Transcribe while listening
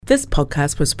This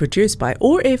podcast was produced by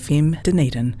ORFM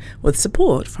Dunedin with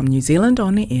support from New Zealand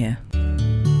On the Air.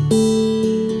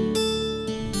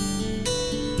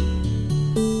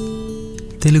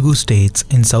 Telugu states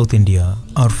in South India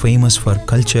are famous for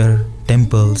culture,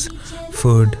 temples,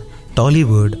 food,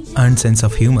 Tollywood and sense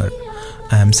of humor.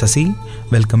 I am Sasi,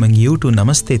 welcoming you to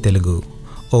Namasthe Telugu.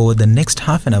 Over the next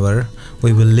half an hour,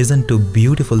 we will listen to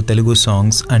beautiful Telugu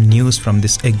songs and news from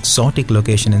this exotic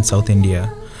location in South India.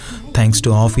 Thanks to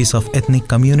Office of Ethnic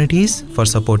Communities for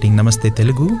supporting Namasthe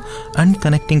Telugu and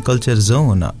connecting Culture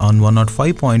Zone on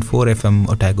 105.4 FM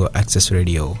Otago Access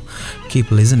Radio. Keep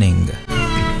listening.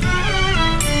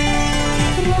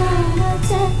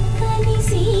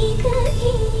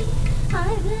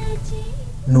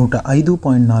 నూట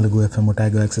 5.4 FM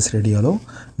Otago Access రేడియోలో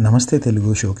నమస్తే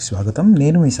తెలుగు షోకి స్వాగతం.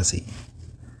 నేను మీ శశి.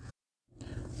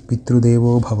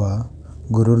 పితృదేవో భవ,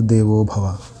 గురుర్దేవో భవ.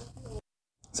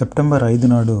 September 5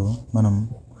 నాడు మనం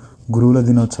గురువుల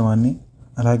దినోత్సవాన్ని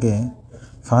అలాగే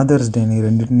ఫాదర్స్ డేని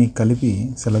రెండింటినీ కలిపి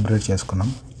సెలబ్రేట్ చేసుకున్నాం.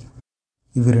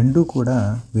 ఇవి రెండూ కూడా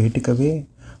వేటికవే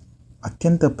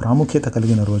అత్యంత ప్రాముఖ్యత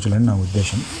కలిగిన రోజులని నా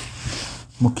ఉద్దేశం.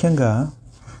 ముఖ్యంగా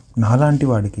నాలాంటి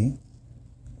వాడికి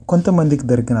కొంతమందికి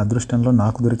దొరికిన అదృష్టంలో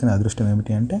నాకు దొరికిన అదృష్టం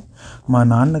ఏమిటి అంటే, మా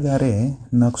నాన్నగారే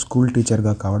నాకు స్కూల్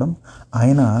టీచర్గా కావడం,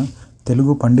 ఆయన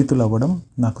తెలుగు పండితులు అవ్వడం,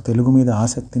 నాకు తెలుగు మీద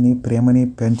ఆసక్తిని ప్రేమని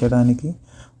పెంచడానికి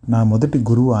నా మొదటి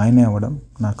గురువు ఆయనే అవ్వడం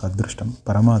నాకు అదృష్టం,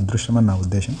 పరమ అదృష్టం అని నా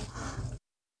ఉద్దేశం.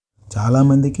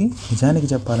 చాలామందికి నిజానికి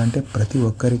చెప్పాలంటే ప్రతి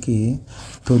ఒక్కరికి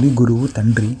తొలి గురువు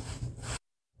తండ్రి.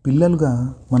 పిల్లలుగా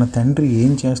మన తండ్రి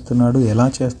ఏం చేస్తున్నాడు, ఎలా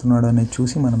చేస్తున్నాడు అనేది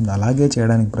చూసి మనం అలాగే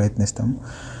చేయడానికి ప్రయత్నిస్తాం.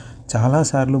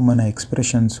 చాలాసార్లు మన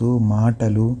ఎక్స్ప్రెషన్స్,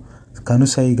 మాటలు,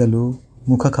 కనుసైగలు,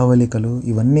 ముఖ కవలికలు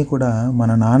ఇవన్నీ కూడా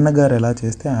మన నాన్నగారు ఎలా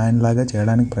చేస్తే ఆయనలాగా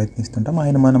చేయడానికి ప్రయత్నిస్తుంటాం.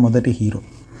 ఆయన మన మొదటి హీరో.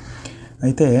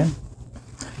 అయితే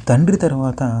తండ్రి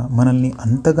తర్వాత మనల్ని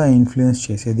అంతగా ఇన్ఫ్లుయెన్స్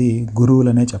చేసేది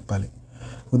గురువులనే చెప్పాలి.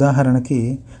 ఉదాహరణకి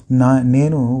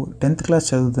నేను 10th క్లాస్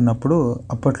చదువుతున్నప్పుడు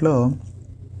అప్పట్లో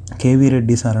కేవీ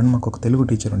రెడ్డి సార్ అని మాకు ఒక తెలుగు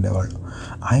టీచర్ ఉండేవాళ్ళు.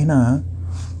 ఆయన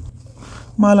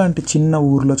మాలాంటి చిన్న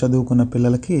ఊర్లో చదువుకున్న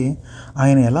పిల్లలకి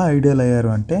ఆయన ఎలా ఐడియల్ అయ్యారు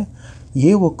అంటే,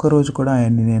 ఏ ఒక్కరోజు కూడా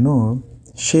ఆయన్ని నేను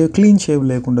క్లీన్ షేవ్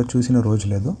లేకుండా చూసిన రోజు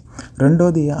లేదు.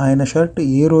 రెండోది, ఆయన షర్ట్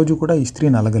ఏ రోజు కూడా ఇస్త్రీ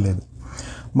నలగలేదు.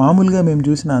 మామూలుగా మేము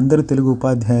చూసిన అందరు తెలుగు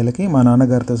ఉపాధ్యాయులకి మా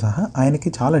నాన్నగారితో సహా ఆయనకి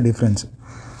చాలా డిఫరెన్స్.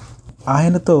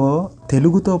 ఆయనతో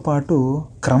తెలుగుతో పాటు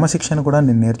క్రమశిక్షణ కూడా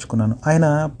నేను నేర్చుకున్నాను. ఆయన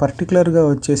పర్టికులర్గా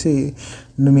వచ్చేసి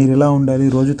మీరు ఇలా ఉండాలి,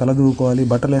 రోజు తల దూకోవాలి,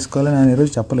 బట్టలు వేసుకోవాలని ఆయన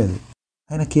ఈరోజు చెప్పలేదు.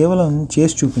 ఆయన కేవలం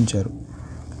చేసి చూపించారు.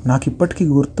 నాకు ఇప్పటికీ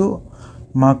గుర్తు,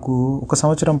 మాకు 1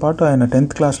 సంవత్సరం పాటు ఆయన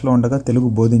 10th క్లాస్లో ఉండగా తెలుగు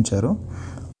బోధించారు.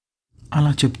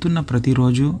 అలా చెప్తున్న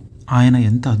ప్రతిరోజు ఆయన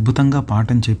ఎంత అద్భుతంగా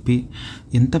పాఠం చెప్పి,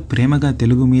 ఎంత ప్రేమగా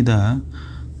తెలుగు మీద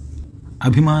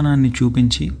అభిమానాన్ని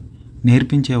చూపించి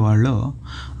నేర్పించేవాళ్ళో,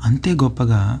 అంతే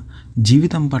గొప్పగా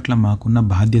జీవితం పట్ల మాకున్న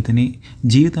బాధ్యతని,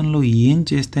 జీవితంలో ఏం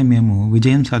చేస్తే మేము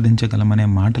విజయం సాధించగలమనే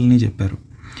మాటల్ని చెప్పారు.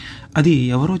 అది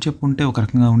ఎవరో చెప్పుంటే ఒక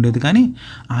రకంగా ఉండేది, కానీ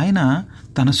ఆయన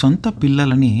తన సొంత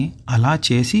పిల్లలని అలా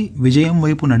చేసి విజయం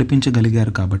వైపు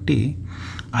నడిపించగలిగారు. కాబట్టి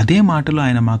అదే మాటలు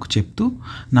ఆయన మాకు చెప్తూ,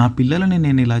 నా పిల్లలని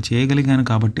నేను ఇలా చేయగలిగాను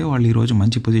కాబట్టి వాళ్ళు ఈరోజు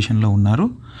మంచి పొజిషన్లో ఉన్నారు,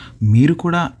 మీరు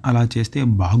కూడా అలా చేస్తే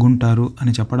బాగుంటారు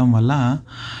అని చెప్పడం వల్ల,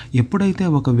 ఎప్పుడైతే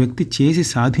ఒక వ్యక్తి చేసి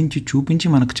సాధించి చూపించి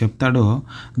మనకు చెప్తాడో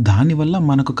దానివల్ల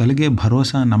మనకు కలిగే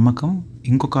భరోసా, నమ్మకం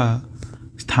ఇంకొక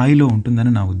స్థాయిలో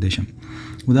ఉంటుందని నా ఉద్దేశం.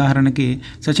 ఉదాహరణకి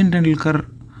సచిన్ టెండూల్కర్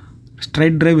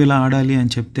స్ట్రైట్ డ్రైవ్ ఇలా ఆడాలి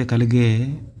అని చెప్తే కలిగే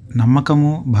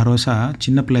నమ్మకము, భరోసా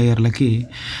చిన్న ప్లేయర్లకి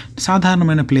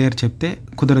సాధారణమైన ప్లేయర్ చెప్తే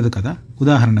కుదరదు కదా.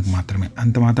 ఉదాహరణకు మాత్రమే,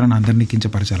 అంత మాత్రాన అందరినీ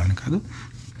కించపరచాలని కాదు.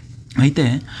 అయితే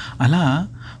అలా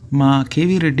మా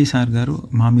కేవీ రెడ్డి సార్ గారు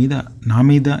నా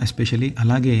మీద ఎస్పెషలీ,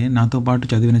 అలాగే నాతో పాటు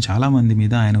చదివిన చాలామంది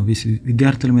మీద, ఆయన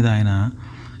విద్యార్థుల మీద ఆయన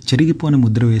చెరిగిపోని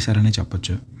ముద్ర వేశారని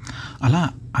చెప్పచ్చు. అలా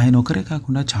ఆయన ఒకరే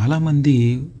కాకుండా చాలామంది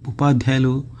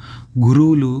ఉపాధ్యాయులు,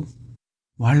 గురువులు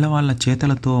వాళ్ళ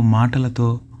చేతలతో, మాటలతో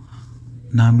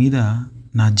నా మీద,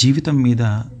 నా జీవితం మీద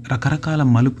రకరకాల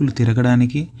మలుపులు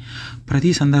తిరగడానికి,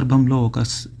 ప్రతి సందర్భంలో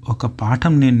ఒక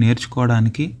పాఠం నేను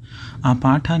నేర్చుకోవడానికి, ఆ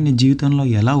పాఠాన్ని జీవితంలో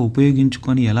ఎలా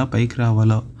ఉపయోగించుకొని ఎలా పైకి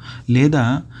రావాలో, లేదా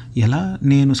ఎలా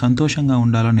నేను సంతోషంగా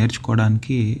ఉండాలో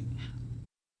నేర్చుకోవడానికి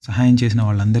సహాయం చేసిన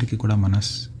వాళ్ళందరికీ కూడా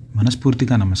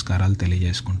మనస్ఫూర్తిగా నమస్కారాలు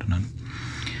తెలియజేసుకుంటున్నాను.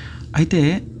 అయితే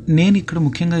నేను ఇక్కడ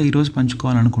ముఖ్యంగా ఈరోజు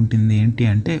పంచుకోవాలనుకుంటుంది ఏంటి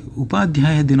అంటే,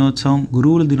 ఉపాధ్యాయ దినోత్సవం,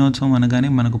 గురువుల దినోత్సవం అనగానే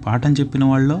మనకు పాఠం చెప్పిన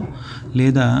వాళ్ళో,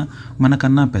 లేదా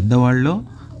మనకన్నా పెద్దవాళ్ళో,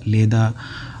 లేదా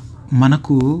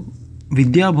మనకు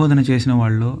విద్యాబోధన చేసిన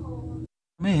వాళ్ళో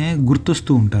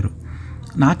గుర్తొస్తూ ఉంటారు.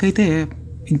 నాకైతే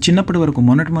చిన్నప్పటి వరకు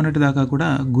మొన్నటి దాకా కూడా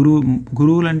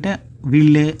గురువులంటే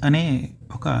వీళ్ళే అనే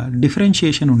ఒక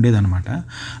డిఫరెన్షియేషన్ ఉండేదన్నమాట.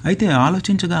 అయితే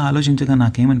ఆలోచించగా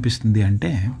నాకేమనిపిస్తుంది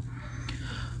అంటే,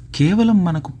 కేవలం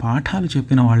మనకు పాఠాలు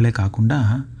చెప్పిన వాళ్ళే కాకుండా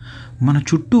మన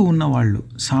చుట్టూ ఉన్నవాళ్ళు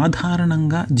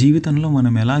సాధారణంగా జీవితంలో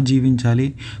మనం ఎలా జీవించాలి,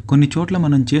 కొన్ని చోట్ల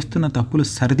మనం చేస్తున్న తప్పులు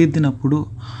సరిదిద్దినప్పుడు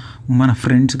మన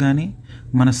ఫ్రెండ్స్ కానీ,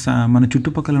 మన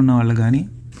చుట్టుపక్కల ఉన్న వాళ్ళు కానీ,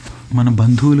 మన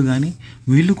బంధువులు కానీ,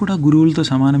 వీళ్ళు కూడా గురువులతో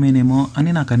సమానమేనేమో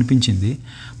అని నాకు అనిపించింది.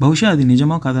 బహుశా అది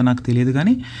నిజమో కాదో నాకు తెలియదు,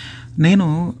 కానీ నేను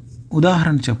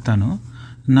ఉదాహరణ చెప్తాను.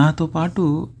 నాతో పాటు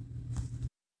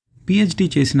పిహెచ్డి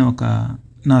చేసిన ఒక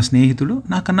నా స్నేహితుడు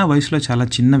నాకన్నా వయసులో చాలా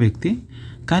చిన్న వ్యక్తి.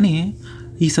 కానీ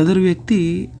ఈ సదరు వ్యక్తి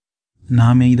నా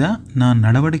మీద, నా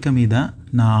నడవడిక మీద,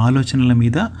 నా ఆలోచనల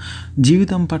మీద,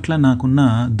 జీవితం పట్ల నాకున్న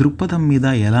దృక్పథం మీద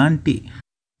ఎలాంటి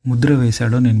ముద్ర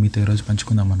వేశాడో నేను మీతో ఈరోజు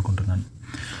పంచుకుందాం అనుకుంటున్నాను.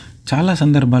 చాలా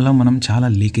సందర్భాల్లో మనం చాలా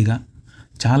లీకిగా,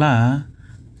 చాలా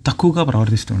తక్కువగా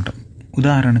ప్రవర్తిస్తూ ఉంటాం.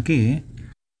 ఉదాహరణకి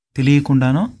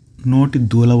తెలియకుండానో నోటి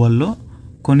దూల వల్ల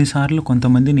కొన్నిసార్లు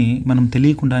కొంతమందిని మనం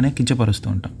తెలియకుండానే కించపరుస్తూ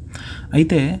ఉంటాం.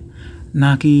 అయితే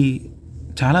నాకు ఈ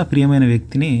చాలా ప్రియమైన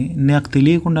వ్యక్తిని నాకు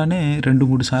తెలియకుండానే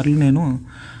 2-3 సార్లు నేను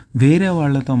వేరే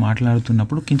వాళ్ళతో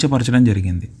మాట్లాడుతున్నప్పుడు కించపరచడం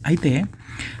జరిగింది. అయితే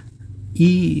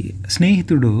ఈ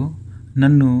స్నేహితుడు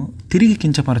నన్ను తిరిగి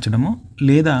కించపరచడమో,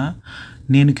 లేదా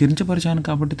నేను కించపరిచాను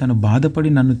కాబట్టి తను బాధపడి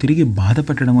నన్ను తిరిగి బాధ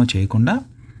పెట్టడమో చేయకుండా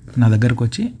నా దగ్గరకు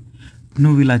వచ్చి,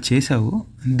 నువ్వు ఇలా చేసావు,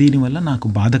 దీనివల్ల నాకు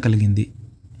బాధ కలిగింది,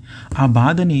 ఆ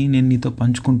బాధని నేను నీతో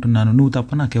పంచుకుంటున్నాను, నువ్వు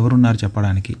తప్ప నాకెవరున్నారు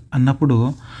చెప్పడానికి అన్నప్పుడు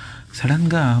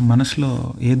సడన్గా మనసులో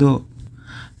ఏదో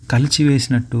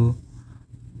కలిచివేసినట్టు,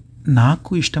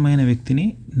 నాకు ఇష్టమైన వ్యక్తిని,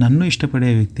 నన్ను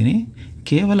ఇష్టపడే వ్యక్తిని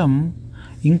కేవలం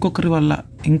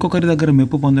ఇంకొకరి దగ్గర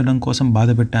మెప్పు పొందడం కోసం బాధ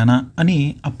పెట్టానా అని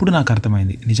అప్పుడు నాకు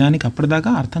అర్థమైంది. నిజానికి అప్పటిదాకా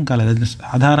అర్థం కాలేదు,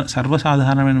 అది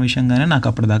సర్వసాధారణమైన విషయంగానే నాకు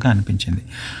అప్పటిదాకా అనిపించింది.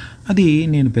 అది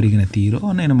నేను పెరిగిన తీరో,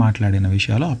 నేను మాట్లాడిన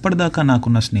విషయాలు, అప్పటిదాకా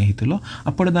నాకున్న స్నేహితులు,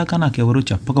 అప్పటిదాకా నాకు ఎవరూ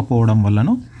చెప్పకపోవడం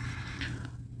వల్లనూ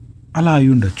అలా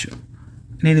అయి ఉండొచ్చు.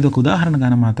 నేను ఇది ఒక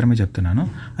ఉదాహరణగానే మాత్రమే చెప్తున్నాను.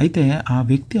 అయితే ఆ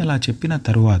వ్యక్తి అలా చెప్పిన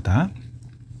తరువాత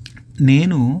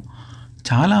నేను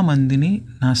చాలామందిని,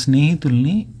 నా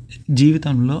స్నేహితుల్ని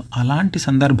జీవితంలో అలాంటి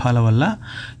సందర్భాల వల్ల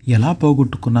ఎలా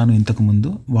పోగొట్టుకున్నాను ఇంతకుముందు,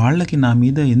 వాళ్ళకి నా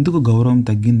మీద ఎందుకు గౌరవం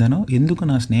తగ్గిందనో, ఎందుకు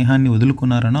నా స్నేహాన్ని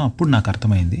వదులుకున్నారనో అప్పుడు నాకు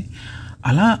అర్థమైంది.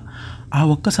 అలా ఆ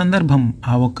ఒక్క సందర్భం,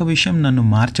 ఆ ఒక్క విషయం నన్ను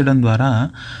మార్చడం ద్వారా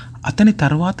అతని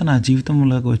తర్వాత నా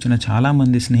జీవితంలోకి వచ్చిన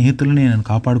చాలామంది స్నేహితులని నేను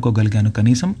కాపాడుకోగలిగాను,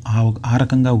 కనీసం ఆ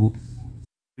రకంగా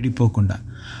విడిపోకుండా.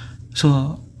 సో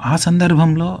ఆ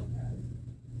సందర్భంలో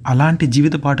అలాంటి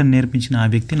జీవిత పాఠం నేర్పించిన ఆ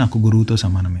వ్యక్తి నాకు గురువుతో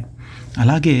సమానమే.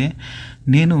 అలాగే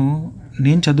నేను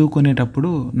చదువుకునేటప్పుడు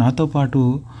నాతో పాటు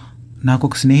నాకు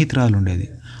ఒక స్నేహితురాలు ఉండేది.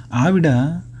 ఆవిడ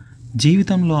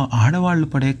జీవితంలో ఆడవాళ్ళు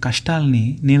పడే కష్టాలని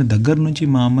నేను దగ్గర నుంచి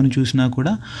మా అమ్మని చూసినా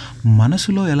కూడా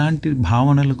మనసులో ఎలాంటి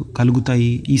భావనలు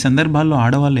కలుగుతాయి, ఈ సందర్భాల్లో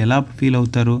ఆడవాళ్ళు ఎలా ఫీల్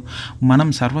అవుతారు, మనం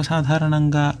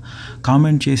సర్వసాధారణంగా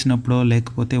కామెంట్ చేసినప్పుడో,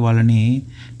 లేకపోతే వాళ్ళని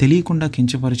తెలియకుండా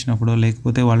కించపరిచినప్పుడో,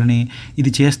 లేకపోతే వాళ్ళని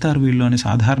ఇది చేస్తారు వీళ్ళు అని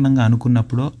సాధారణంగా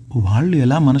అనుకున్నప్పుడు వాళ్ళు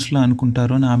ఎలా మనసులో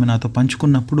అనుకుంటారో అని ఆమె నాతో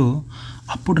పంచుకున్నప్పుడు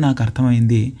అప్పుడు నాకు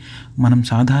అర్థమైంది, మనం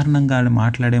సాధారణంగా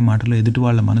మాట్లాడే మాటలు ఎదుటి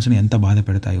వాళ్ళ మనసుని ఎంత బాధ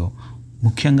పెడతాయో,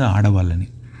 ముఖ్యంగా ఆడవాళ్ళని.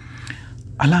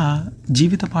 అలా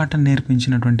జీవిత పాఠం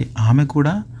నేర్పించినటువంటి ఆమె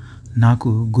కూడా నాకు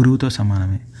గురువుతో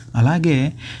సమానమే. అలాగే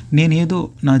నేనేదో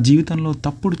నా జీవితంలో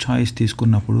తప్పుడు చాయిస్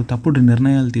తీసుకున్నప్పుడు, తప్పుడు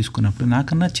నిర్ణయాలు తీసుకున్నప్పుడు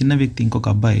నాకన్నా చిన్న వ్యక్తి ఇంకొక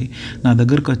అబ్బాయి నా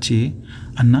దగ్గరకు వచ్చి,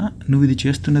 అన్న నువ్వు ఇది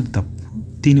చేస్తున్నది తప్పు,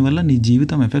 దీనివల్ల నీ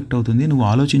జీవితం ఎఫెక్ట్ అవుతుంది, నువ్వు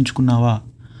ఆలోచించుకున్నావా?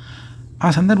 ఆ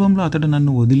సందర్భంలో అతడు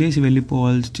నన్ను వదిలేసి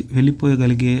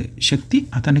వెళ్ళిపోయగలిగే శక్తి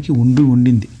అతనికి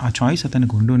ఉండింది, ఆ చాయిస్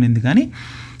అతనికి ఉండింది. కానీ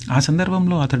ఆ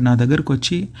సందర్భంలో అతడు నా దగ్గరకు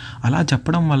వచ్చి అలా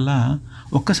చెప్పడం వల్ల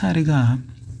ఒక్కసారిగా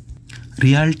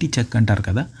రియాలిటీ చెక్ అంటారు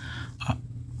కదా,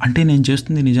 అంటే నేను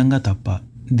చేస్తుంది నిజంగా తప్ప,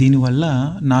 దీనివల్ల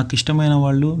నాకు ఇష్టమైన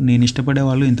వాళ్ళు, నేను ఇష్టపడే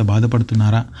వాళ్ళు ఇంత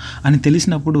బాధపడుతున్నారా అని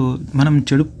తెలిసినప్పుడు మనం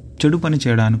చెడు పని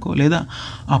చేయడానికో, లేదా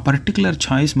ఆ పర్టికులర్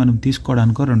చాయిస్ మనం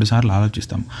తీసుకోవడానికో 2 సార్లు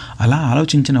ఆలోచిస్తాం. అలా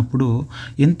ఆలోచించినప్పుడు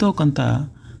ఎంతో కొంత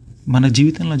మన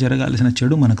జీవితంలో జరగాల్సిన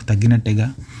చెడు మనకు తగ్గినట్టేగా.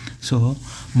 సో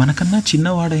మనకన్నా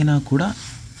చిన్నవాడైనా కూడా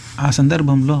ఆ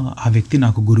సందర్భంలో ఆ వ్యక్తి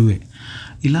నాకు గురువే.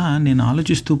 ఇలా నేను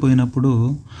ఆలోచిస్తూ పోయినప్పుడు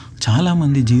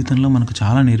చాలామంది జీవితంలో మనకు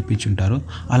చాలా నేర్పించుంటారు.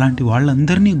 అలాంటి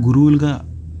వాళ్ళందరినీ గురువులుగా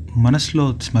మనసులో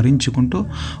స్మరించుకుంటూ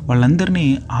వాళ్ళందరినీ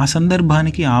ఆ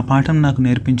సందర్భానికి ఆ పాఠం నాకు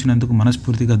నేర్పించినందుకు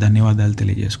మనస్ఫూర్తిగా ధన్యవాదాలు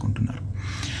తెలియజేసుకుంటున్నారు.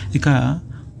 ఇక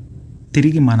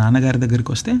తిరిగి మా నాన్నగారి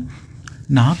దగ్గరికి వస్తే,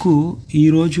 నాకు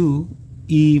ఈరోజు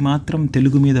ఈ మాత్రం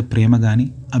తెలుగు మీద ప్రేమ కానీ,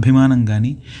 అభిమానం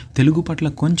కానీ, తెలుగు పట్ల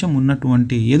కొంచెం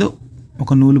ఉన్నటువంటి ఏదో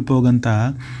ఒక నూలు పోగంత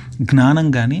జ్ఞానం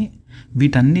కానీ,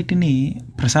 వీటన్నిటినీ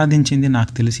ప్రసాదించింది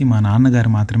నాకు తెలిసి మా నాన్నగారు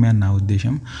మాత్రమే అని నా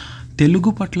ఉద్దేశం. తెలుగు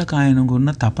పట్లకు ఆయనకున్న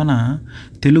తపన,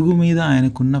 తెలుగు మీద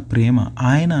ఆయనకున్న ప్రేమ.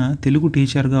 ఆయన తెలుగు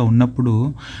టీచర్గా ఉన్నప్పుడు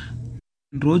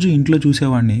రోజు ఇంట్లో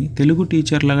చూసేవాడిని. తెలుగు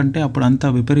టీచర్ల కంటే అప్పుడు అంత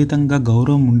విపరీతంగా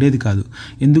గౌరవం ఉండేది కాదు.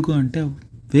 ఎందుకు అంటే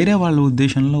వేరే వాళ్ళ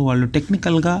ఉద్దేశంలో వాళ్ళు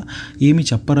టెక్నికల్గా ఏమి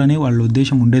చెప్పరని వాళ్ళ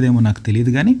ఉద్దేశం ఉండేదేమో నాకు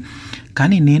తెలియదు.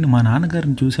 కానీ నేను మా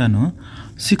నాన్నగారిని చూశాను.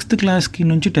 6th క్లాస్కి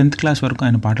నుంచి 10th క్లాస్ వరకు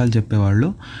ఆయన పాఠాలు చెప్పేవాళ్ళు.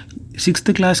 6th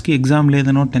క్లాస్కి ఎగ్జామ్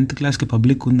లేదనో 10th క్లాస్కి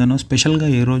పబ్లిక్ ఉందనో స్పెషల్గా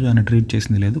ఏ రోజు ఆయన ట్రీట్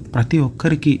చేసింది లేదు. ప్రతి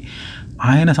ఒక్కరికి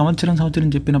ఆయన సంవత్సరం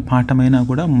చెప్పిన పాఠమైనా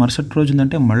కూడా మరుసటి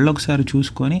రోజుందంటే మళ్ళొకసారి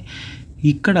చూసుకొని,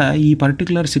 ఇక్కడ ఈ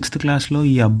పర్టికులర్ 6th క్లాస్లో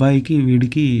ఈ అబ్బాయికి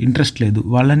వీడికి ఇంట్రెస్ట్ లేదు,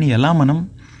 వాళ్ళని ఎలా మనం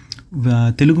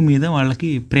తెలుగు మీద వాళ్ళకి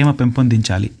ప్రేమ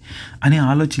పెంపొందించాలి అని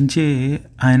ఆలోచించే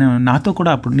ఆయన. నాతో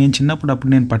కూడా అప్పుడు నేను చిన్నప్పుడు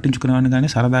నేను పట్టించుకునేవాడిని కానీ,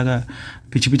 సరదాగా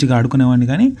పిచ్చిగా ఆడుకునేవాడిని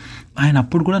కానీ, ఆయన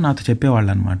అప్పుడు కూడా నాతో చెప్పేవాళ్ళు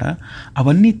అనమాట.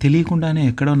 అవన్నీ తెలియకుండానే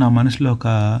ఎక్కడో నా మనసులో ఒక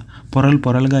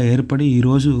పొరలుగా ఏర్పడి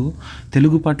ఈరోజు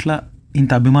తెలుగు పట్ల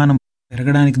ఇంత అభిమానం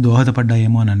పెరగడానికి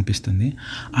దోహదపడ్డాయేమో అని అనిపిస్తుంది.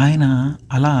 ఆయన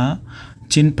అలా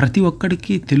ప్రతి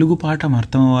ఒక్కడికి తెలుగు పాఠం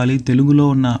అర్థం అవ్వాలి, తెలుగులో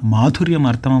ఉన్న మాధుర్యం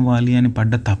అర్థం అవ్వాలి అని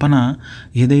పడ్డ తపన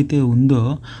ఏదైతే ఉందో,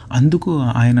 అందుకు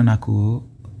ఆయన నాకు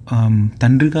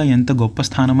తండ్రిగా ఎంత గొప్ప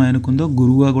స్థానం ఆయనకుందో,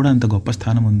 గురువుగా కూడా అంత గొప్ప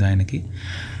స్థానం ఉంది ఆయనకి.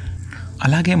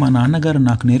 అలాగే మా నాన్నగారు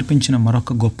నాకు నేర్పించిన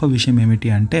మరొక గొప్ప విషయం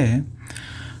ఏమిటి అంటే,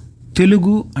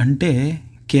 తెలుగు అంటే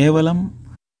కేవలం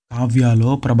కావ్యాలో,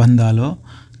 ప్రబంధాలో,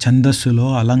 ఛందస్సులో,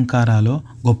 అలంకారాలో,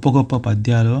 గొప్ప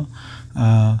పద్యాలో,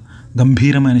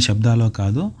 గంభీరమైన శబ్దాలో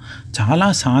కాదు, చాలా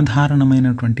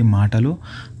సాధారణమైనటువంటి మాటలు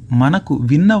మనకు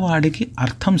విన్నవాడికి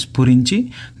అర్థం స్ఫురించి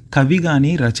కవి కానీ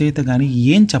రచయిత కానీ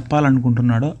ఏం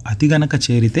చెప్పాలనుకుంటున్నాడో అది గనక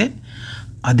చేరితే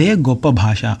అదే గొప్ప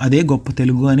భాష, అదే గొప్ప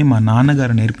తెలుగు అని మా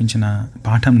నాన్నగారు నేర్పించిన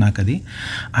పాఠం నాకు అది.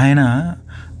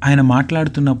 ఆయన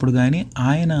మాట్లాడుతున్నప్పుడు కానీ,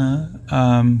 ఆయన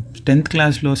 10th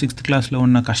క్లాస్లో 6th క్లాస్లో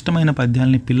ఉన్న కష్టమైన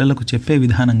పద్యాలని పిల్లలకు చెప్పే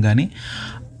విధానం కానీ,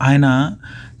 ఆయన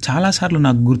చాలాసార్లు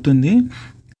నాకు గుర్తుంది,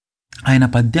 ఆయన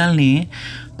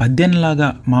పద్యంలాగా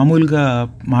మామూలుగా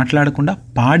మాట్లాడకుండా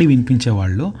పాడి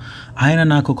వినిపించేవాళ్ళు. ఆయన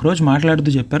నాకు ఒకరోజు మాట్లాడుతూ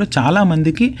చెప్పారు,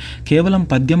 చాలామందికి కేవలం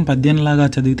పద్యంలాగా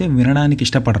చదివితే వినడానికి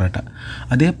ఇష్టపడరట.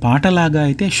 అదే పాటలాగా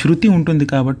అయితే శృతి ఉంటుంది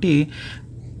కాబట్టి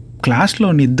క్లాస్లో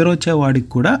నిద్ర వచ్చేవాడికి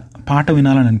కూడా పాట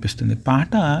వినాలని అనిపిస్తుంది.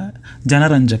 పాట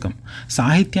జనరంజకం.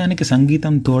 సాహిత్యానికి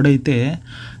సంగీతం తోడైతే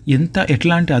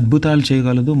ఎట్లాంటి అద్భుతాలు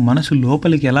చేయగలదు, మనసు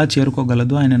లోపలికి ఎలా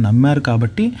చేరుకోగలదు ఆయన నమ్మారు.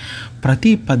 కాబట్టి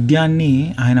ప్రతి పద్యాన్ని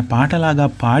ఆయన పాటలాగా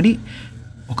పాడి,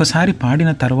 ఒకసారి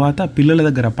పాడిన తర్వాత పిల్లల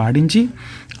దగ్గర పాడించి,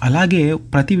 అలాగే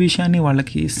ప్రతి విషయాన్ని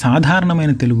వాళ్ళకి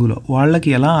సాధారణమైన తెలుగులో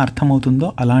వాళ్ళకి ఎలా అర్థమవుతుందో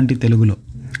అలాంటి తెలుగులో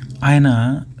ఆయన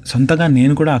సొంతగా,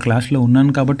 నేను కూడా ఆ క్లాస్లో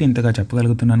ఉన్నాను కాబట్టి ఇంతగా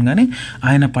చెప్పగలుగుతున్నాను. కానీ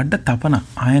ఆయన పడ్డ తపన,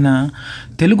 ఆయన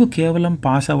తెలుగు కేవలం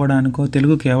పాస్ అవ్వడానికో,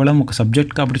 తెలుగు కేవలం ఒక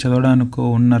సబ్జెక్ట్ కాబట్టి చదవడానికో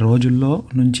ఉన్న రోజుల్లో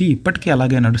నుంచి ఇప్పటికీ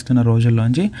అలాగే నడుస్తున్న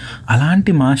రోజుల్లోంచి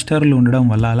అలాంటి మాస్టర్లు ఉండడం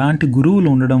వల్ల, అలాంటి గురువులు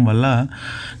ఉండడం వల్ల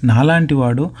నాలాంటి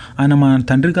వాడు, ఆయన మా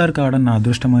తండ్రి గారు కావడం నా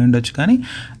అదృష్టమై ఉండొచ్చు. కానీ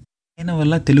ఆయన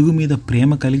వల్ల తెలుగు మీద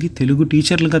ప్రేమ కలిగి తెలుగు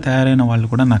టీచర్లుగా తయారైన వాళ్ళు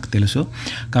కూడా నాకు తెలుసు.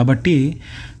 కాబట్టి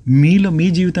మీ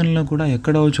జీవితంలో కూడా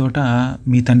ఎక్కడో చోట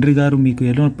మీ తండ్రి గారు మీకు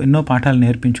ఎన్నో పాఠాలు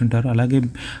నేర్పించుంటారు. అలాగే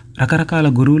రకరకాల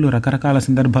గురువులు రకరకాల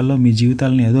సందర్భాల్లో మీ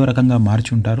జీవితాలను ఏదో రకంగా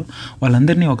మార్చుంటారు.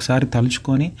 వాళ్ళందరినీ ఒకసారి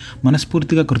తలుచుకొని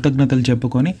మనస్ఫూర్తిగా కృతజ్ఞతలు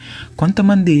చెప్పుకొని,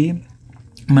 కొంతమంది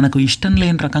మనకు ఇష్టం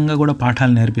లేని రకంగా కూడా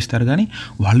పాఠాలు నేర్పిస్తారు, కానీ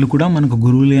వాళ్ళు కూడా మనకు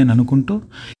గురువులే అని అనుకుంటూ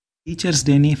టీచర్స్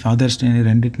డేని, ఫాదర్స్ డేని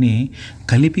రెండింటినీ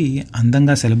కలిపి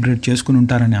అందంగా సెలబ్రేట్ చేసుకుని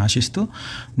ఉంటారని ఆశిస్తూ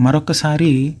మరొకసారి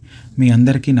మీ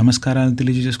అందరికీ నమస్కారాలు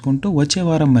తెలియజేసుకుంటూ, వచ్చే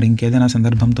వారం మరి ఇంకేదైనా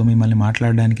సందర్భంతో మిమ్మల్ని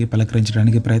మాట్లాడడానికి,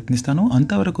 పలకరించడానికి ప్రయత్నిస్తాను.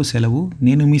 అంతవరకు సెలవు.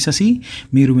 నేను మీ శశి.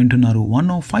 మీరు వింటున్నారు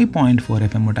 105.4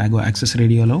 FM టాగో యాక్సెస్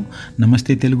రేడియోలో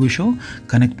నమస్తే Telugu show,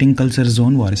 connecting culture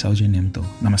zone వారి సౌజన్యంతో.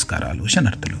 నమస్కారాలు,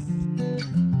 శనార్థులు.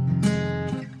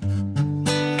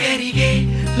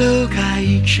 లోగా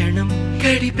ఈ క్షణం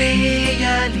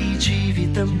గడిపేయాలి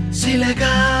జీవితం,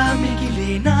 శిలగా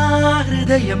మిగిలే నా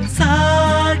హృదయం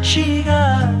సాక్షిగా,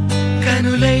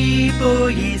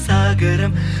 కనులైపోయే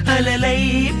సాగరం అలలై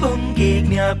పొంగే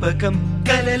జ్ఞాపకం,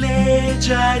 కలలే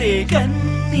జారే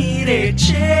కన్నీరే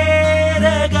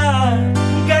చేరగా,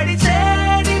 గడిచే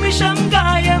నిమిషం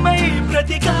గాయమై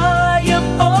ప్రతి గాయం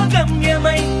ఓ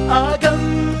గమ్యమై, ఆ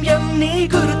గమ్యం నీ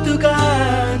గుర్తుగా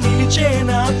నిలిచే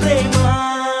నా ప్రేమ.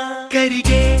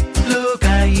 కరిగే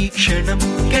లోగా ఈ క్షణం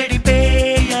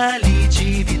గడిపేయాలి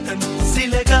జీవితం,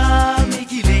 శిలగా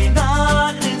మిగిలే నా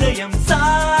హృదయం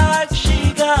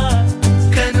సాక్షిగా,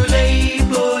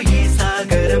 కనులైపోయే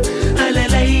సాగరం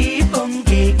అలలై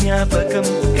పొంగే జ్ఞాపకం,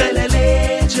 కలలే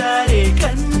జారే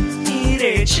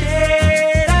కన్నీరే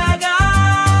చేరగా.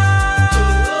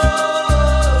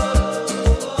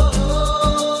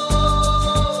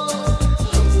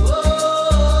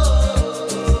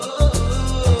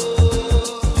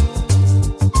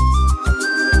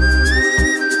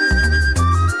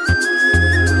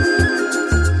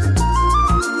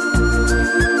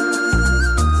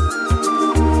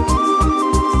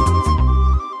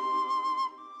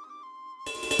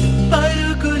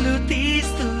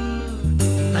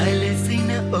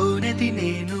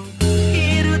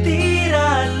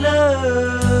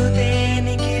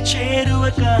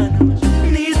 సాగాను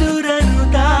నిదురను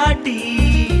దాటి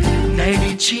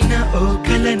నడిచిన ఓ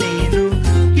కల నేను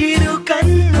ఇరు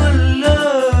కన్నుల్లో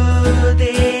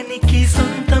దేనికి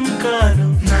సొంతం కాను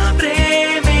నా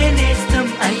ప్రేమే నేస్తం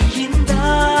అయ్యిందా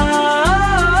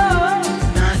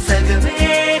నా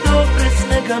సగమేదో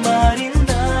ప్రశ్నగా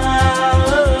మారిందా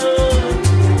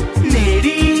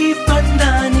నేడి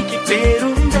బంధానికి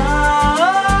పేరుందా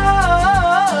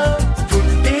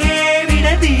పుట్టే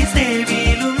విడదీసే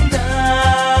వీలుందా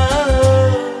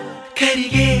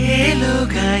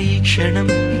కరిగేలోగా ఈ క్షణం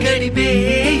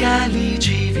గడిపేయాలి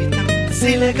జీవితం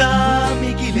శిలగా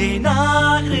మిగిలే నా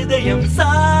హృదయం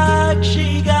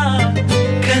సాక్షిగా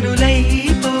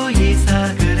కనులైపోయే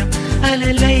సాగరం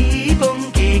అలలై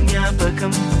పొంగే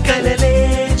జ్ఞాపకం కలలే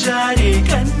జారే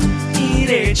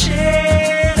కన్నీరే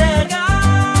చేరగా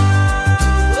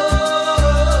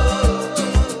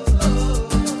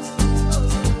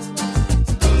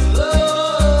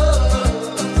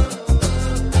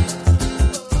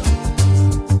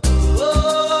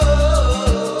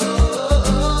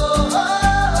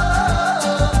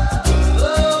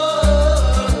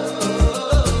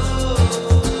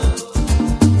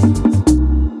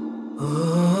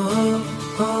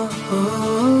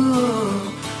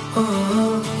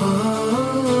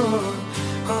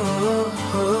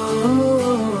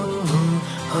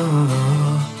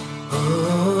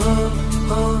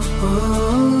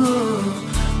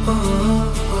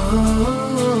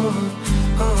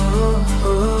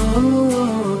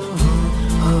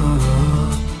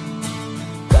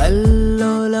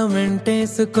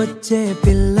కల్లోలమెంటేసుకొచ్చే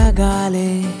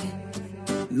పిల్లగాలే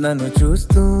నన్ను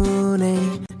చూస్తూనే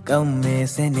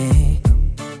కమ్మేసెనే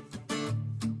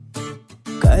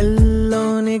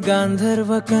కల్లోని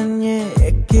గాంధర్వ కన్యే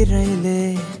ఎక్కిరైలే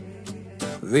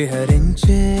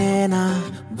విహరించేనా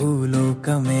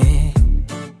భూలోకమే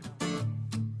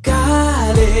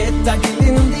కాలే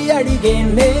తగిలింది అడిగే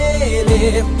నేలే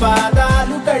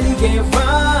పాదాలు కడిగే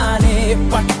వానే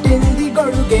పట్టింది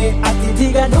గొడుగే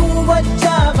అతిథిగా నువ్వు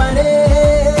వచ్చావనే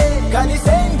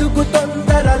కలిసేందుకు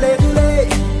తొందర లేదులే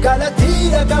కల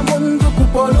తీరక ముందుకు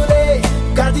పొరులే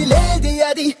కదిలేది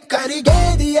అది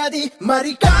కరిగేది అది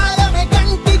మరి కాలమే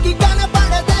కంటికి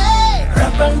కనపడదే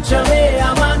ప్రపంచమే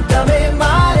అమాంతమే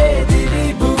మారేది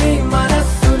భూమి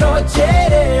మనస్సులో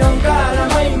చేరే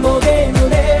ఓంకారమై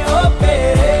మోగేనులే ఓ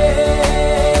పేరే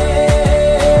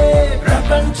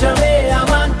ప్రపంచమే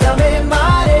అమాంతమే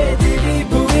మారేది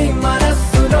భూమి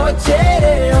మనస్సులో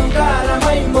చేరే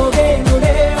ఓంకారమై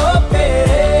మోగేనులే ఓ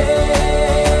పేరే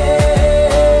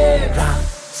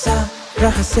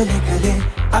రహస్యలే కలే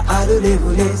ఆలు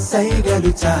లేవులే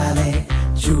సైగలు చాలే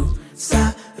చూసా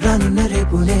రానున్న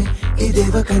రేపునే ఈ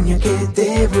దేవ కన్యకే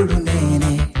దేవుడు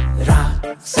నేనే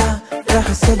రాసా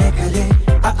రహస్యలే కలే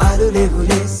ఆలు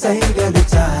లేవులే సైగలు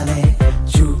చాలే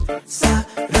చూసా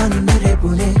రానున్న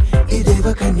రేపునే ఈ దేవ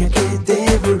కన్యకే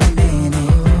దేవుడు నేనే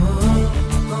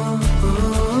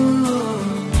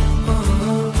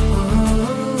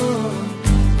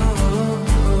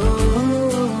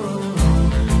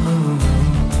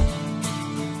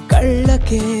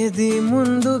కళ్ళకేది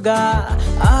ముందుగా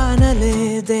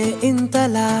ఆనలేదే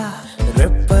ఇంతలా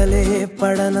రెప్పలే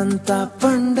పడనంత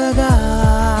పండగ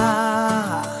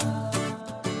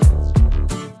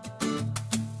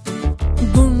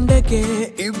గుండెకే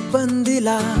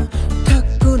ఇబ్బందిలా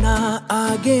ఠక్కున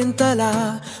ఆగేంతలా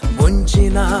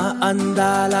ముంచిన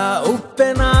అందాల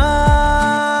ఉప్పెనా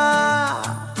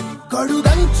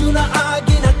కడుగంచున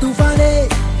ఆగిన తుఫానే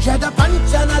జగ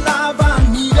పంచన లావా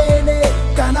నీవేనే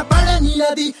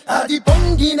కనపడనినది అది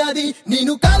పొంగినది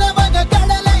నిన్ను కలవగ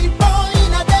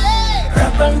కడలైపోయినదే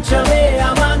ప్రపంచమే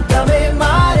అమాంతమే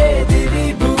మారేది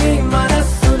భూమి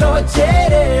మనస్సులో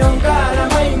చేరే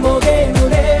ఓంకారమై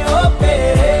మోగేనులే ఓ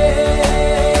పేరే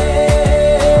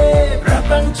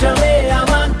ప్రపంచమే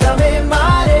అమాంతమే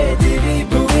మారేది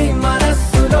భూమి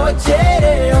మనస్సులో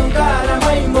చేరే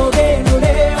ఓంకారమై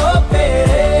మోగేనులే ఓ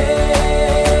పేరే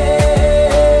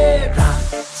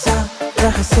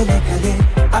రహస్యలే కలే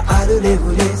ఆలు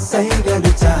లేవులే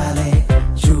సైగలు చాలే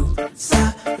చూసా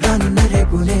రానున్న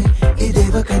రేపునే ఈ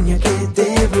దేవ కన్యకే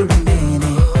దేవుడు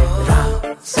నేనే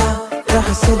రాసా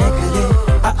రహస్యలే కలే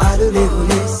ఆలు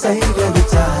లేవులే సై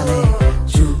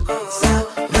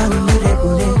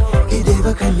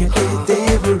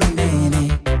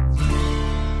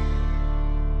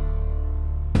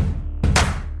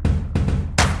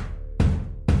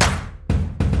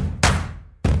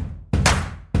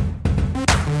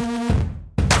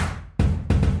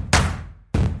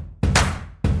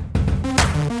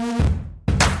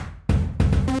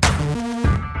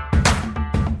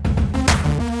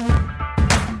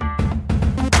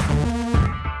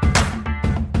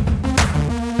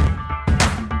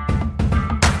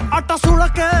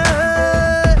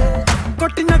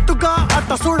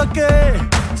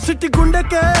సిట్టి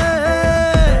గుండెకే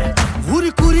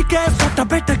ఊరి కూరికే సొట్ట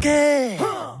పెట్టకే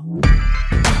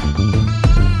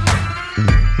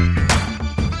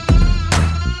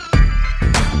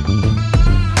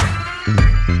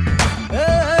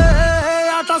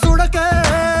ఆట చూడకే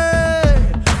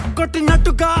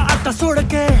కొట్టినట్టుగా అట్ట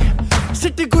చూడకే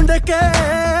సిట్టి గుండెకే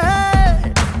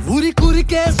ఊరి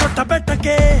కూరికే సొట్ట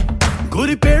పెట్టకే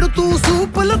గురి పెడుతూ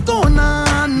సూపులతోనా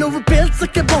నువ్వు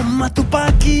పేల్చకే బొమ్మ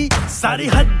తుపాకి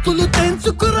సరిహద్దులు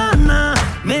తెంచుకురానా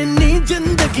నేను నీ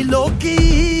జిందగీలోకి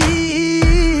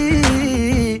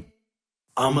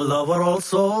I'm a lover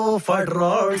also, fighter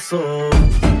also.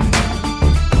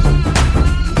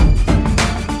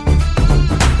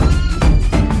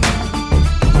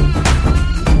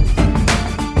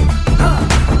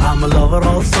 I'm a lover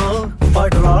also,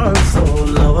 fighter also,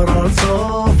 lover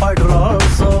also, fighter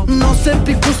also. No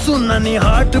seppi kusuna ni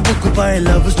heart book by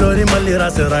love story malli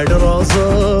rase rider also.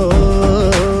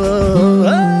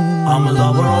 I'm a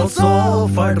lover also,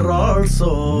 fighter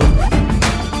also.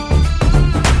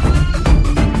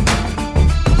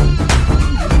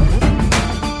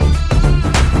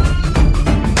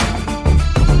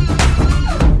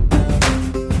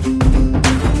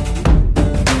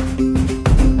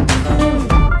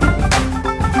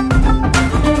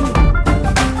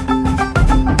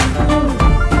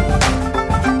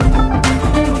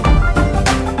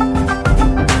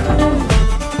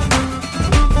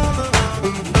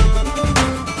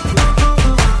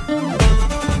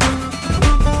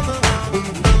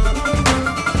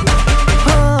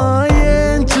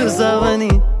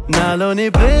 నాలోని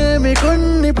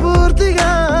ప్రేమికుణ్ణి పూర్తిగా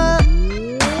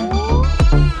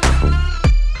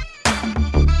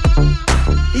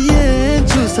ఏం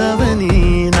చూసావని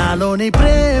నాలోని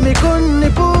ప్రేమికుణ్ణి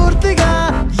పూర్తిగా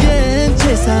ఏం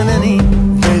చేశానని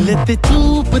వెళ్ళెత్తి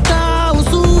చూపుతావు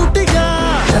సూటిగా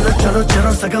చలో చలో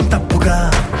చలో సగం తప్పుగా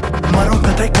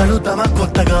మరొకటై కలుద్దామా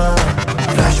కొత్తగా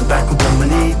ఫ్లాష్ బ్యాక్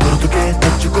బొమ్మని గుర్తుకే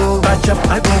తెచ్చుకో బ్యాచప్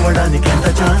అయిపోవడానికి ఎంత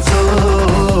ఛాన్సో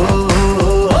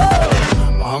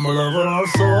I'm a lover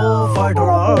also, fighter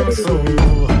also.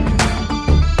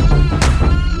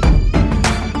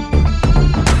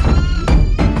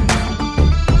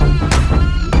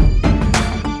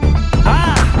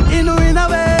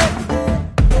 ఇనువే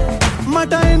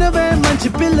మట అయినవే మంచి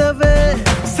పిల్లవే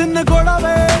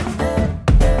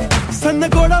సన్న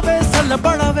గొడవే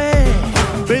సల్లబడవే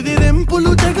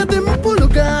బెదిరింపులు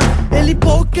జగదింపులుగా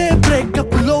వెళ్ళిపోకే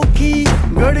బ్రేకప్ లోకి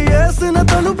గడియేసిన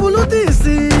తలుపులు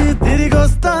తీసి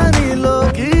తిరిగొస్తా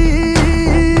నీలోకి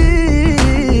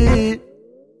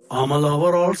I'm a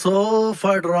lover also,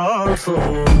 fighter also.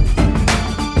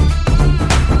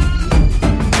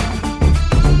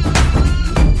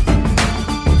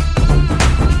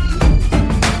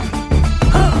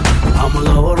 I'm a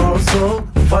lover also,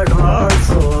 fighter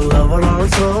also, lover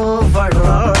also, fighter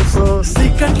also.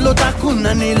 సీక్రెట్లో దాక్కున్న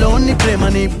నీలోని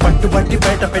ప్రేమని పట్టుబట్టి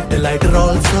బయట పెట్టే lighter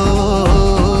also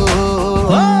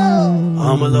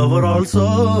I'm a lover also,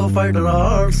 fighter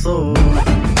also.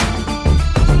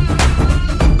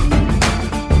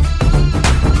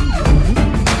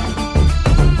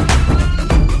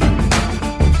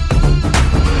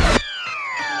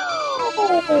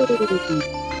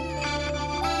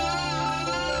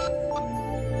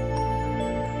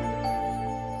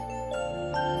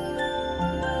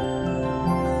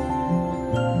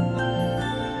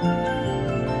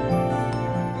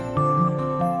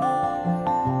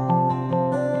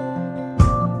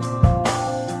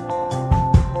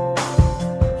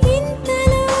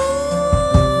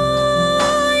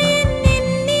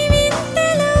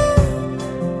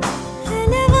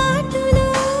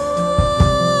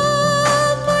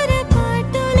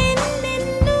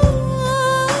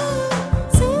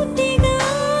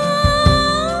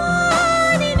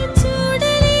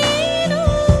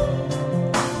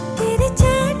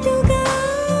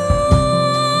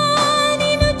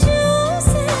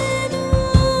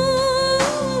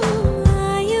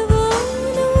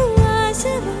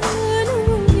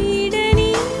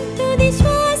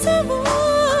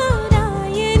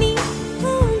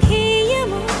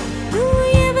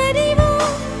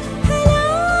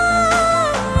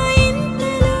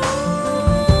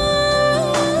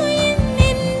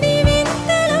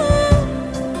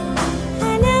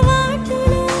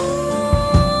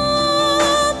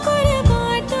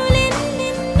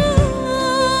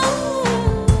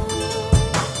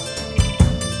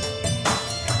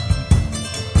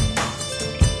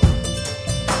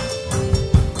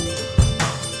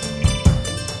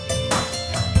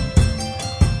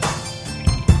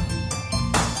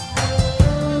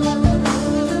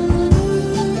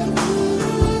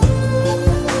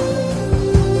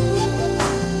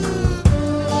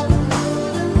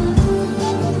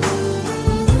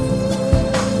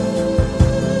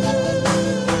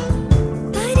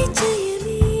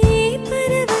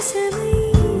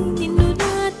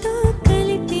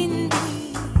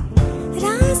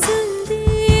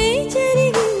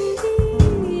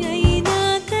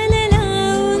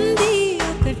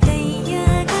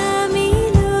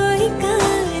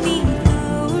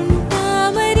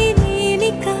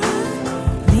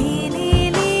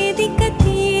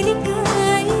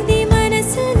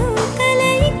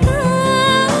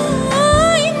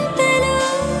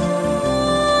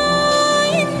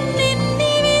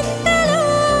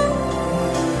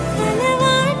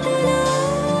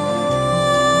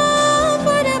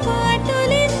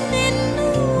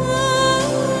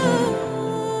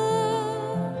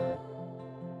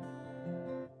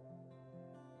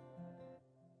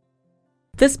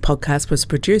 This podcast was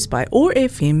produced by OAR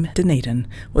FM Dunedin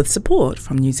with support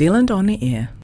from New Zealand On the Air.